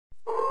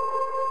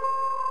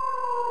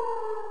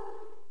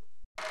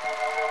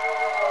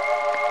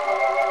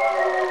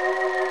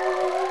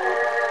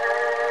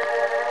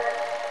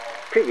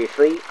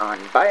Previously on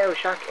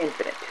BioShock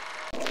Infinite.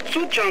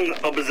 Suchong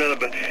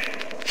observed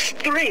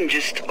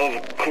strangest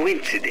of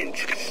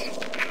coincidences.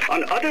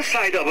 On other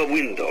side of a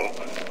window,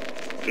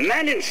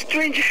 man in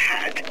strange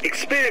hat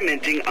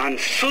experimenting on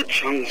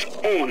Suchong's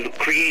own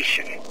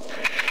creation.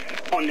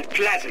 On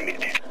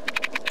plasmid.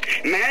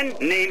 Man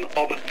name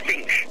of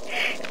Fink.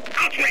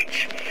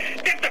 Outrage!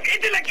 Theft of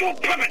intellectual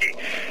property!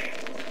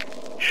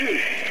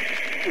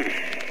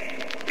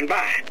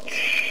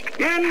 But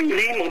man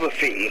name of a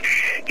Fink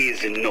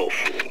is no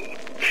fool.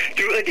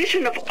 Through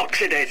addition of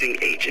oxidizing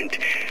agent,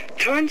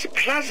 turns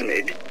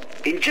plasmid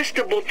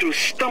ingestible through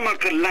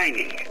stomach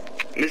lining.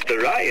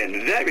 Mr.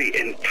 Ryan very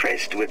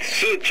impressed with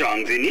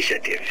Suchong's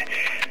initiative.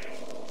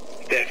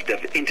 Theft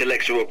of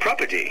intellectual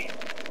property.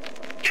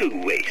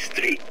 Two-way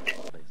street.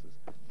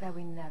 That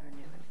we never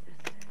knew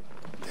existed.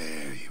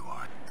 There you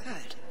are.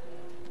 Good.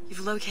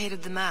 You've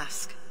located the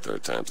mask.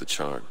 Third time's the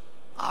charm.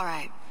 All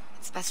right.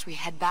 It's best we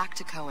head back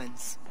to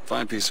Cohen's.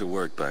 Fine piece of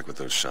work back with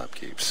those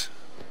shopkeeps.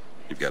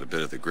 You've got a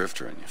bit of the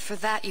grifter in you. For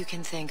that you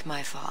can thank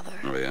my father.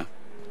 Oh, yeah?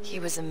 He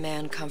was a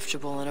man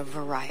comfortable in a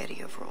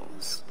variety of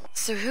roles.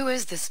 So who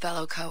is this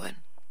fellow Cohen?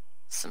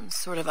 Some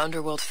sort of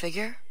underworld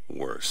figure?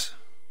 Worse.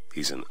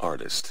 He's an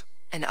artist.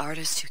 An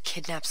artist who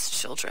kidnaps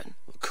children.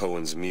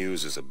 Cohen's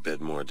muse is a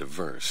bit more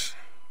diverse.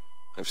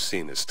 I've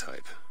seen this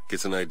type.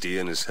 Gets an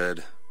idea in his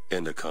head,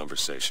 end a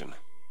conversation.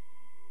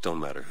 Don't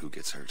matter who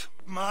gets hurt.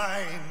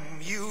 My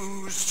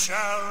muse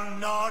shall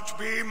not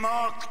be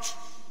mocked.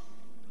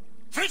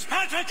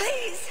 Fitzpatrick!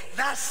 Please!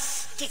 Thus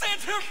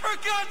Santa, for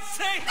God's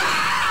sake!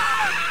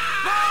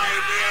 My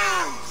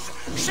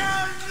muse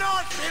shall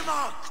not be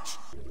mocked!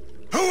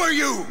 Who are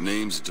you?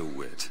 Name's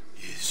DeWitt.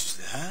 Is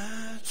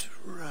that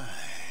right?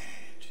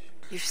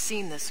 You've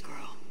seen this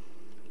girl,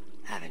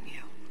 haven't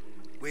you?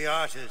 We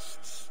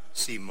artists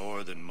see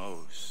more than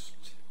most.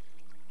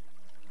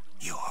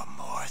 You are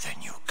more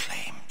than you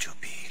claim to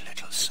be,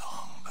 little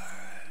songbird.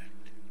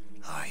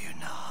 Are you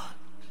not?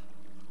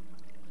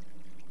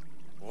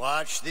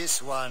 Watch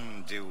this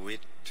one,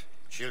 DeWitt.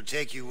 She'll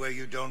take you where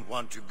you don't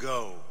want to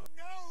go.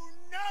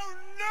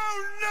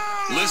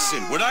 No!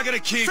 Listen, we're not gonna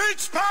keep...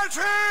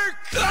 Fitzpatrick!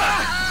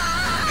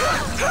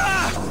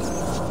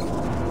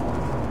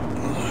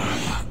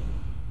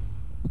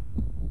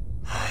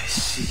 I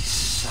see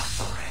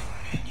suffering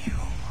in you.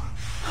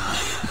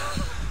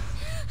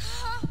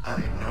 I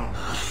know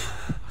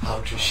how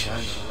to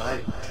shine a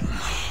light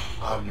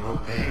on your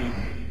pain.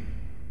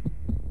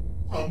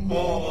 A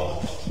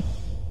moth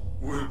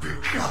will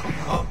become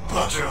a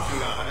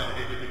butterfly.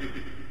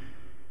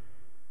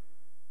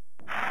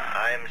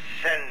 I'm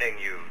sending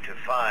you to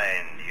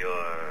find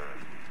your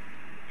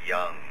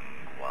young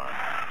one.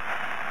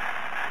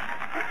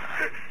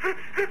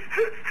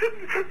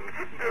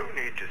 No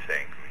need to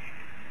thank me.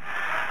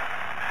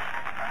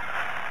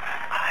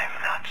 I'm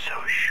not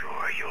so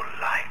sure you'll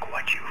like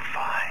what you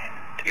find.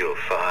 You'll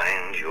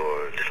find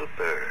your little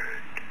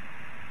bird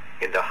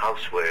in the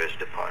housewares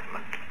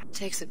department.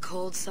 Takes a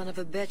cold son of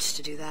a bitch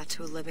to do that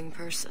to a living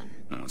person.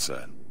 What's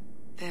that?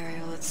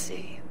 Burial at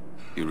sea.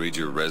 You read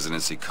your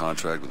residency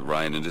contract with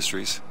Ryan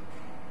Industries?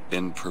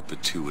 In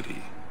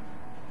perpetuity,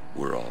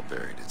 we're all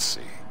buried at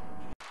sea.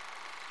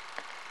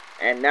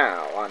 And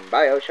now on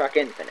BioShock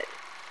Infinite.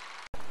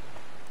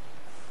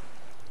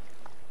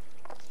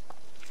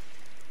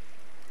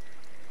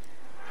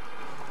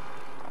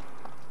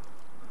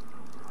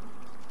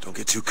 Don't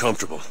get too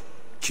comfortable.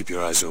 Keep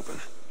your eyes open.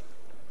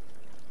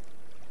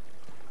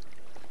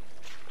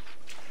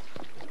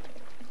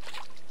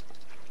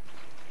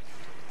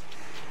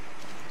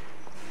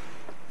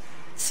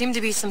 Seem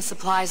to be some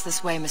supplies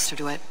this way, Mr.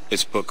 DeWitt.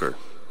 It's Booker.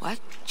 What?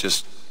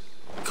 Just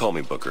call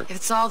me Booker. If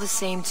it's all the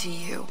same to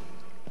you,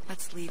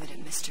 let's leave it at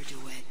Mr.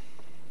 DeWitt.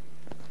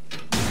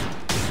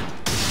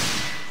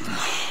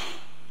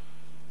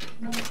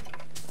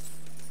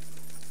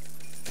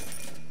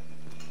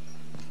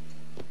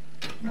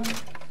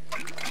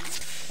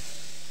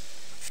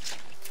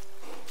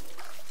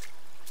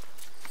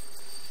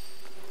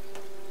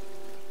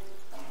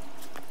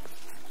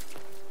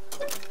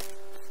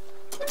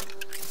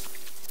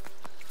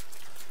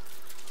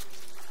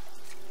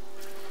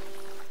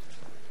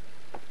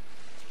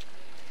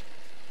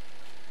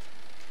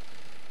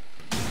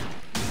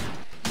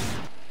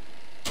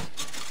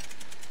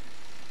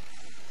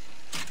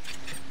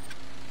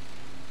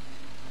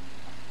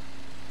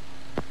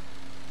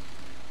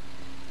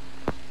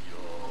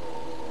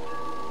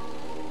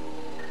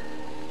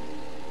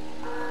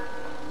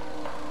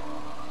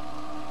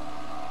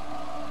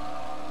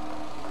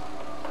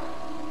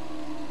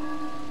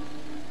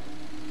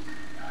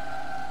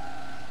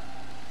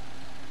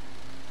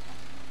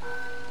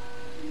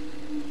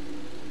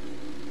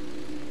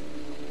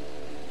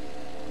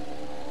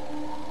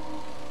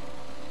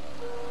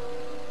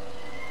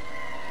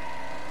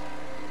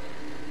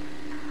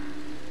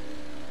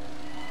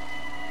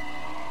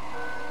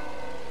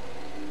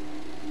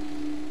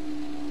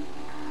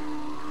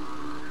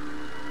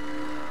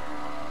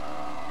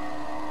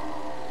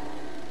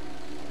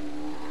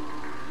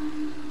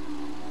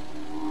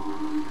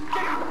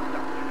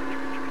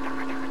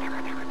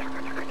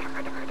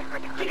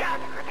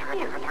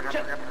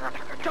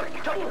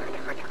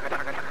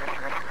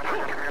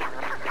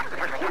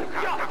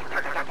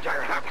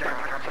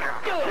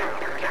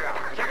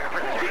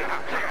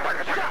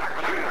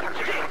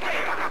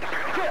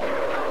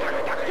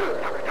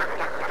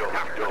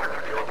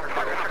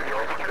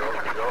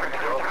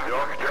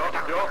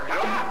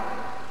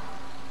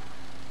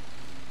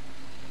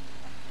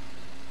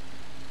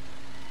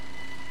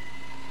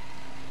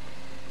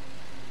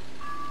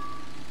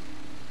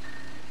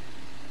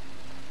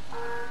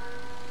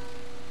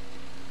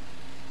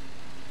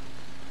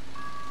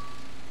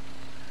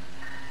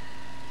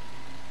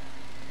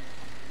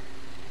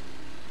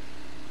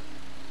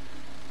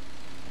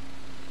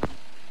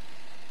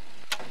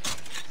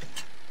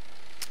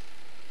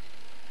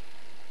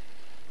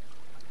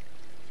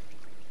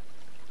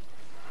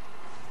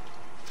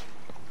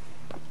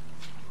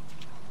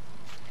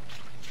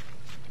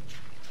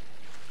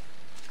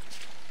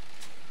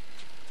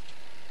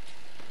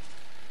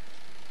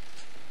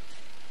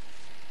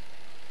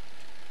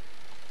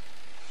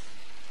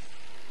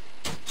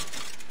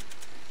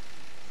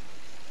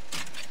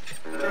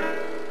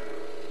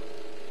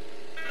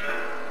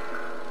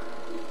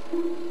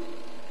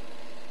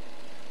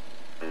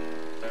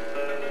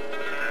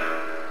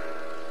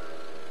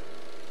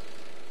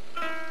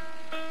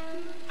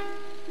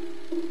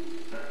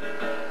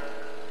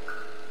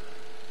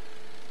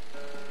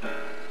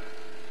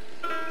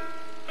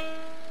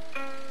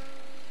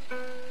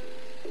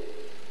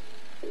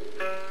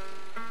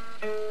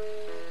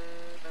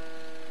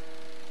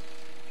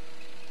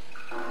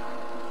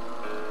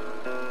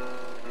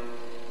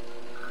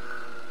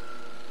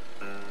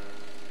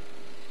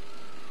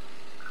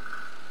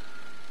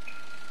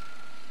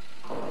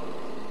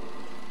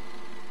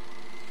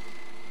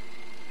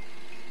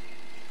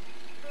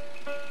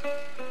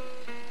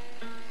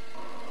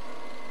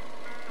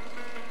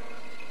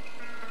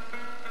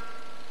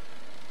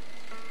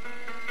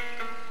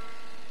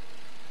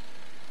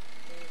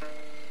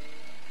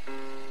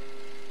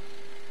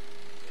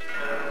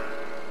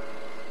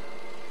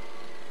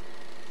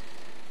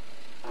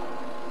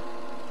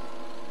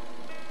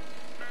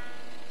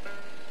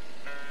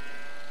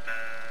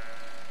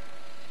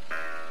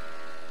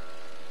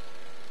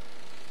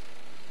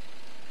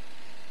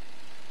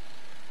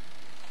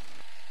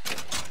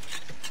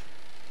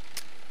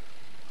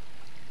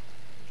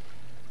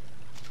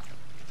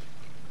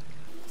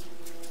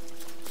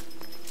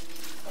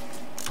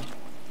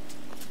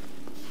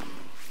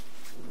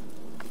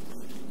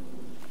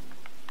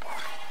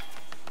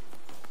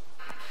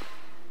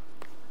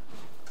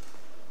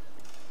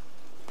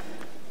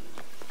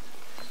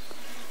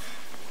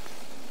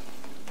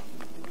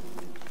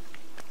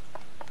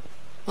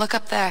 Look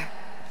up there.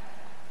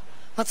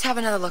 Let's have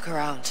another look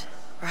around.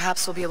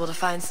 Perhaps we'll be able to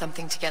find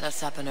something to get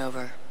us up and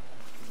over.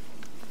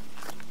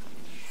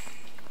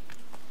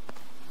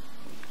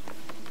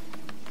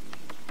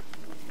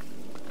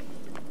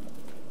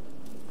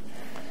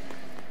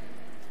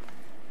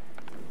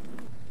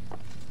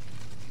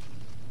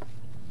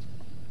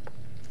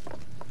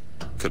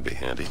 Could be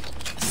handy. A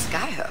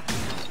skyhook?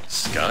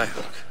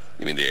 Skyhook?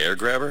 You mean the air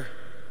grabber?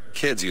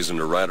 Kids use them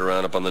to ride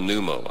around up on the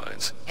pneumo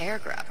lines. Air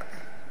grabber?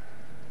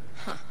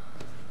 Huh.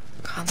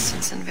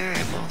 Constants and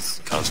variables.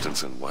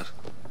 Constants and what?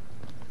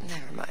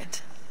 Never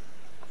mind.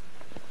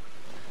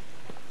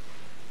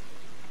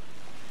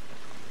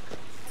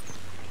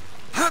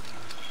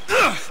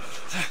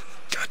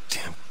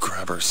 Goddamn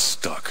grabber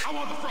stuck. I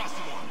want the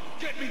frosted one.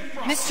 Get me the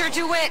frosted. Mr.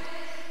 DeWitt!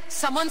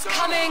 Someone's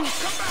coming! Come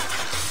back!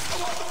 I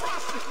want the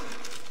frosted.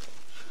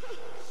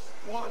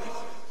 Want it.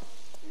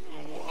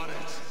 I want it.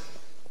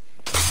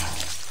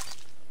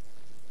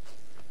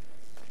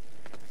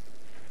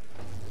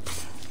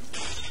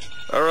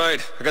 All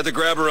right, I got the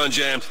grabber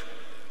unjammed.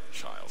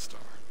 Child star.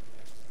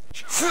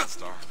 Child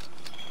star.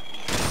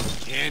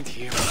 Can't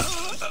hear me.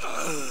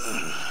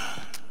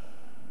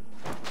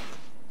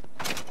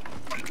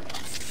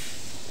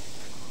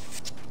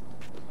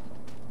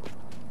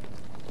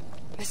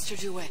 Mr.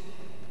 DeWitt,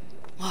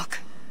 look.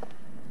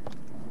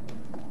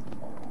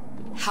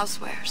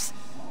 Housewares.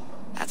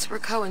 That's where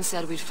Cohen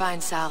said we'd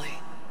find Sally.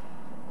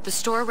 The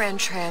store ran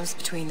trams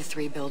between the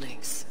 3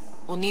 buildings.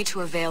 We'll need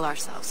to avail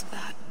ourselves of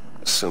that.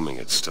 Assuming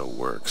it still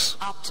works.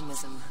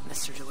 Optimism,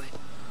 Mr. DeWitt.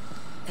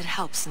 It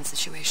helps in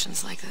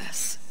situations like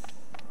this.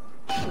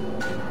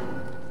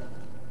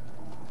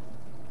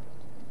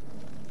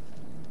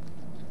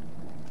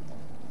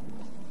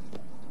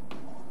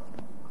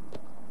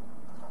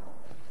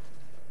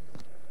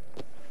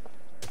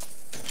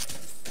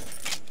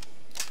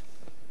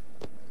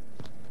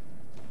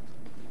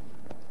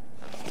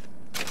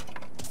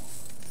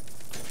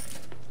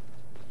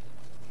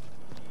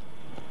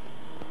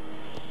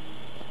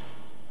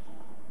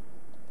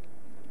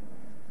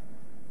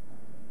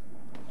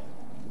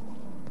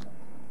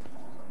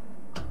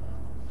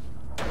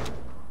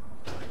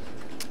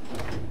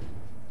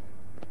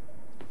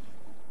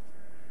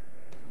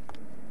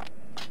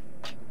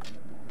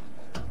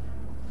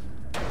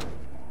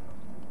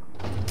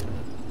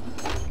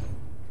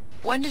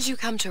 When did you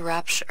come to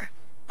Rapture?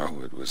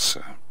 Oh, it was,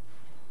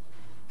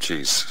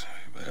 geez,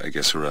 I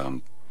guess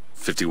around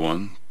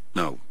 51?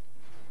 No,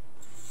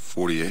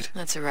 48?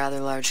 That's a rather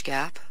large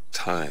gap.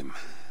 Time.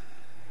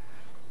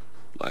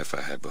 Life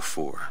I had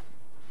before.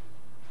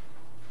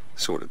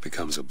 Sort of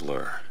becomes a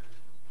blur.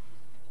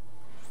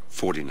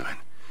 49.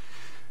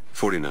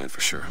 49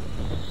 for sure.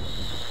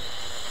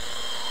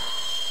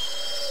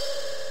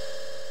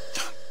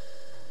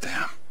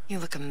 Damn. You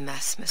look a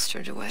mess,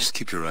 Mr. DeWitt. Just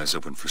keep your eyes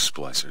open for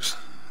splicers.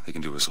 They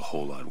can do us a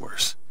whole lot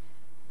worse.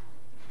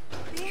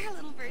 There,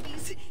 little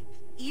birdies.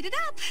 Eat it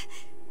up.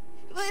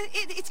 Well,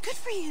 it's good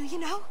for you, you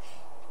know.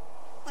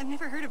 I've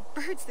never heard of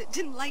birds that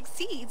didn't like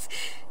seeds.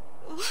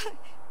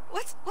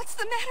 What's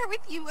the matter with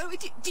you?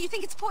 Do you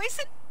think it's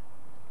poison?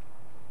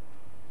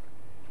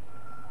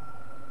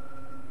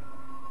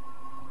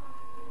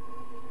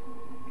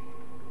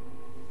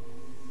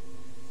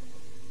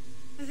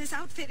 This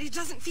outfit, it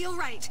doesn't feel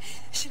right.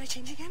 Should I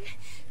change again?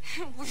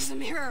 Where's the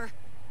mirror?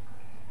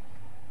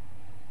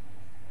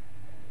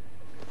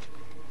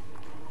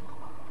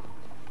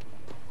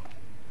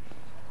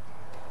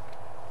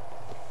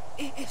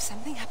 If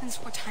something happens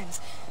 4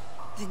 times,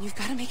 then you've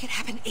got to make it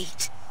happen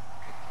 8.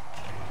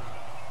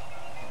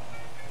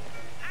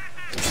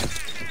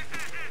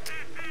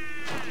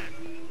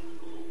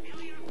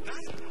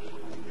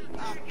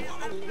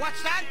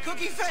 What's that,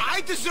 Cookie Face?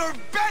 I deserve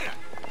better!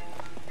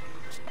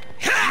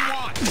 What do you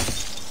want?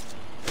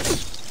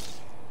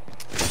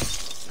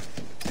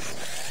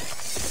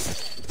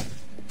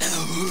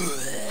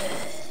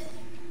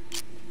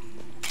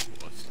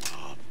 What's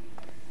up?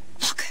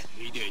 Look,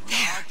 He did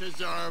not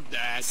deserve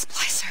that.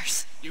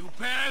 splicers. You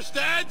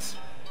bastards!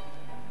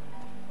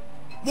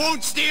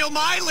 Won't steal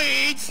my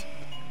leads!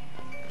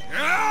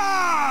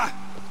 Ah!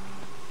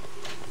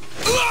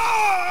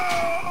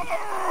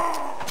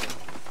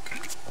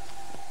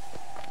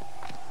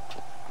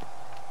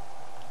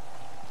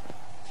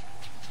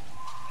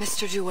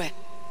 Mr. DeWitt,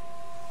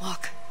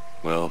 look.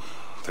 Well,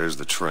 there's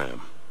the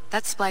tram.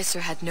 That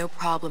splicer had no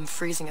problem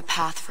freezing a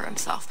path for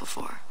himself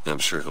before. I'm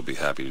sure he'll be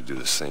happy to do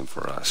the same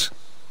for us.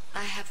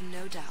 I have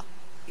no doubt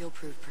you'll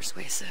prove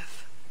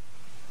persuasive.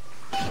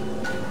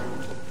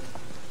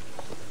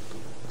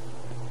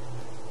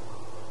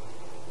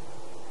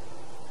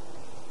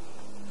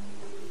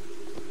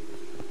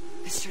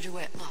 Mr.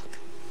 DeWitt, look.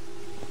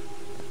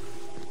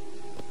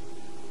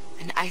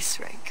 An ice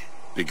rink.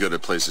 Be good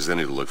at places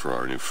any to look for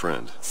our new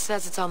friend. It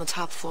says it's on the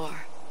top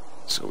floor.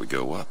 So we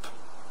go up.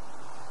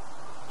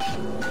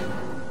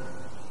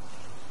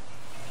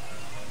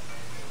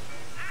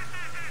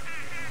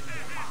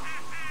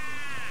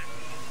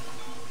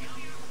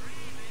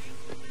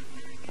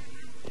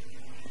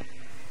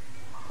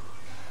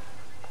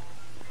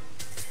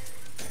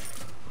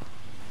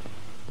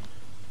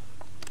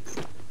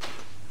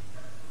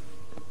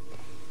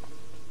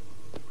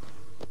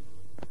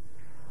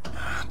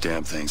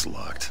 Damn thing's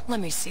locked. Let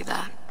me see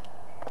that.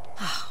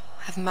 Oh,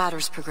 have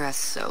matters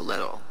progressed so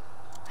little?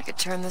 I could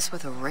turn this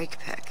with a rake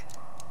pick.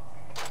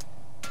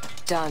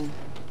 Done.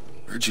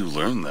 Where'd you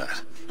learn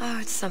that? Oh,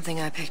 it's something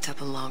I picked up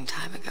a long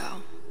time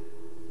ago.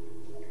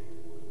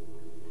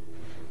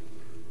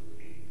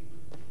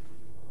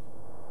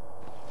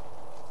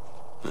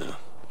 Yeah,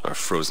 our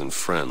frozen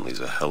friend leaves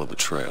a hell of a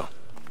trail.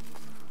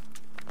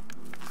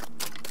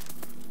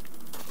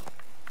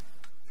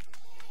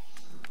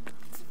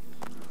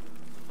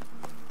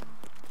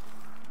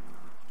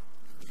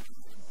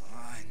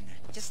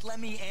 Just let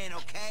me in,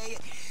 okay?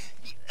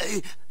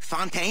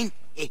 Fontaine,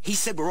 he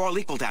said we're all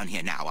equal down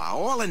here now,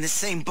 all in the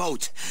same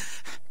boat.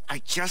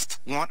 I just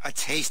want a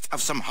taste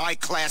of some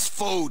high-class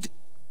food.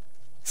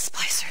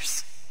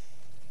 Splicers.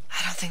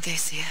 I don't think they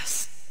see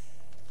us.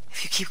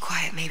 If you keep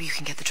quiet, maybe you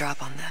can get the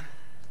drop on them.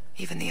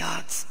 Even the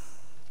odds.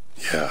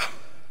 Yeah.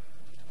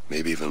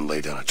 Maybe even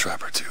lay down a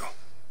trap or two.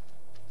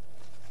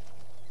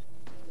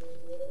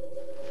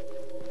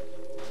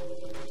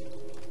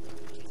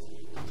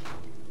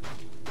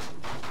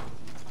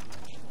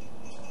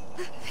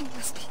 They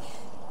must be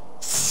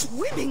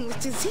swimming with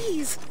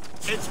disease.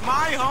 It's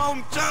my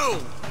home,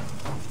 too!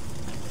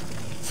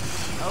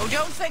 Oh,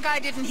 don't think I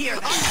didn't hear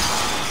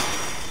that.